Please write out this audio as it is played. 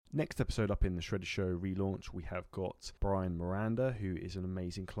Next episode up in the Shredder Show relaunch, we have got Brian Miranda, who is an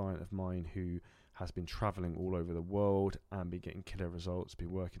amazing client of mine who has been traveling all over the world and been getting killer results,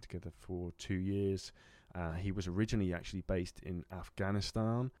 been working together for 2 years. He was originally actually based in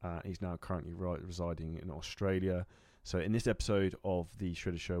Afghanistan. He's now currently residing in Australia. So in this episode of the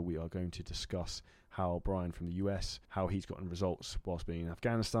Shredder Show, we are going to discuss how Brian from the US, how he's gotten results whilst being in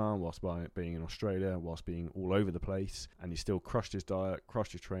Afghanistan, whilst being in Australia, whilst being all over the place, and he still crushed his diet,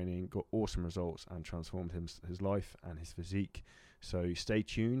 crushed his training, got awesome results and transformed his life and his physique. So stay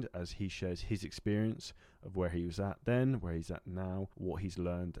tuned as he shares his experience of where he was at then, where he's at now, what he's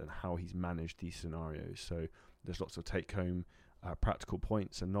learned and how he's managed these scenarios. So there's lots of take-home practical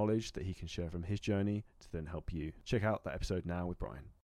points and knowledge that he can share from his journey to then help you. Check out that episode now with Brian.